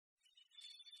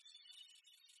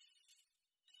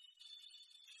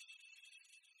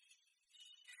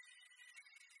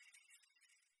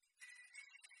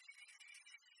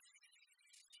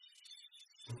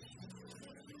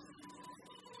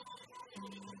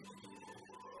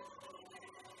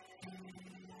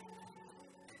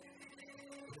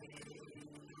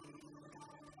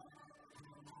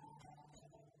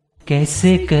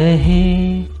कैसे कहे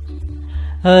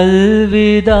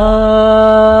अलविदा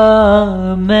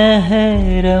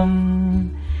महरम,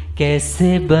 कैसे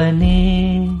बने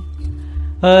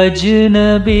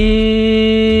अजनबी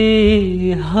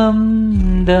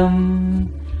हमदम।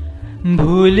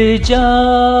 भूल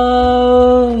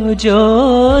जाओ जो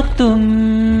तुम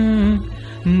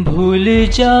भूल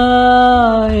जाएंगे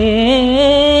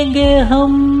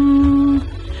हम,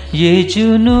 ये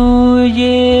जुनू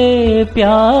ये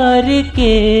प्यार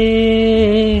के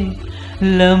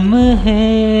लम्हे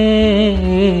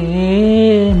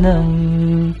नम।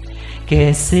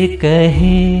 कैसे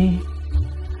कहे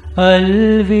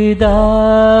अलविदा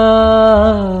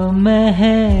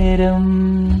महरम,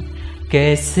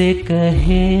 कैसे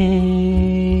कहे।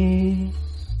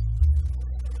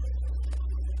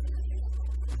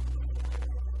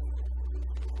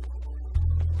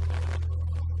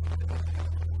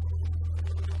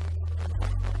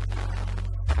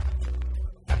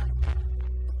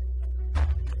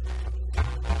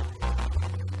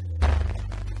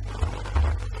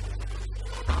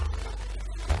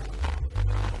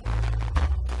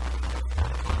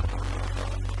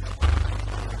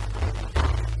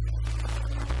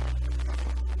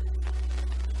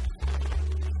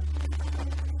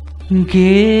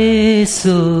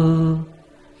 गेसो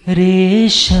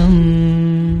रेशम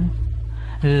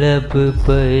लब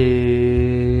पर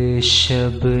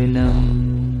शबनम,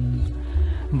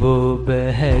 वो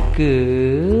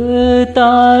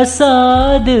बहकता सा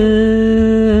दिल,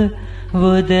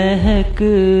 वो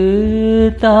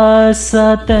दहकता सा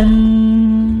तन।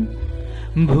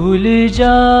 भूल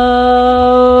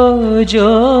जाओ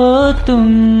जो तुम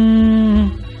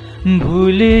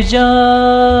भूल जाएंगे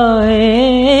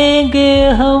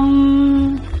हम,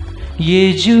 ये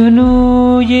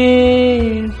जुनू ये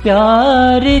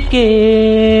प्यार के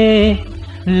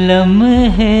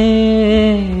लम्हे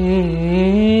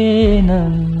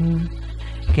नम।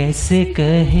 कैसे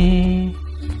कहे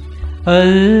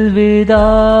अलविदा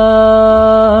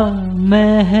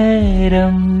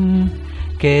महरम,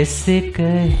 कैसे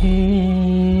कहे।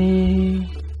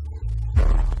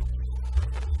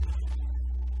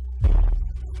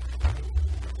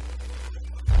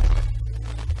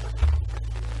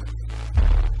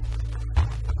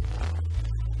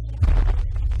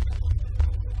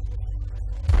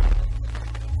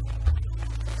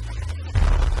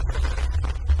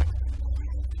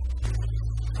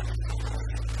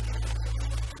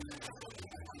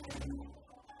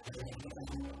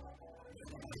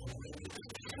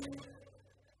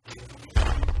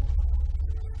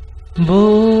 वो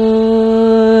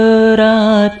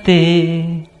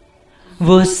रातें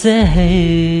वो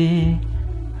सहर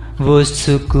वो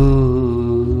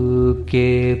सुकून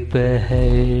के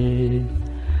पहर,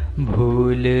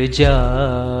 भूल जाएंगे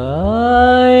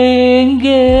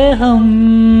हम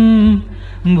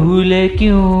भूले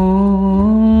क्यों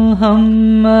हम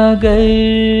मगर।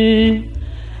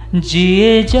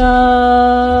 जिए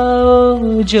जाओ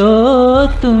जो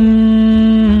तुम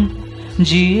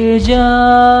जिए जाएंगे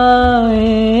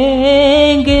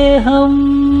हम,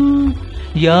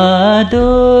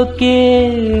 यादों के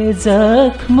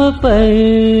जख्म पर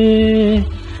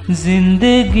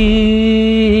जिंदगी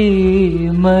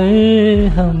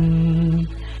मरहम।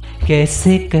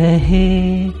 कैसे कहे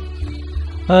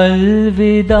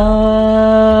अलविदा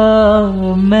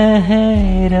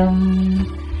महरम,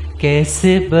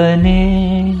 कैसे बने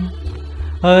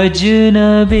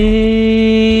अजनबी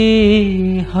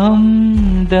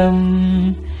हमदम,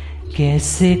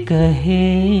 कैसे कहे।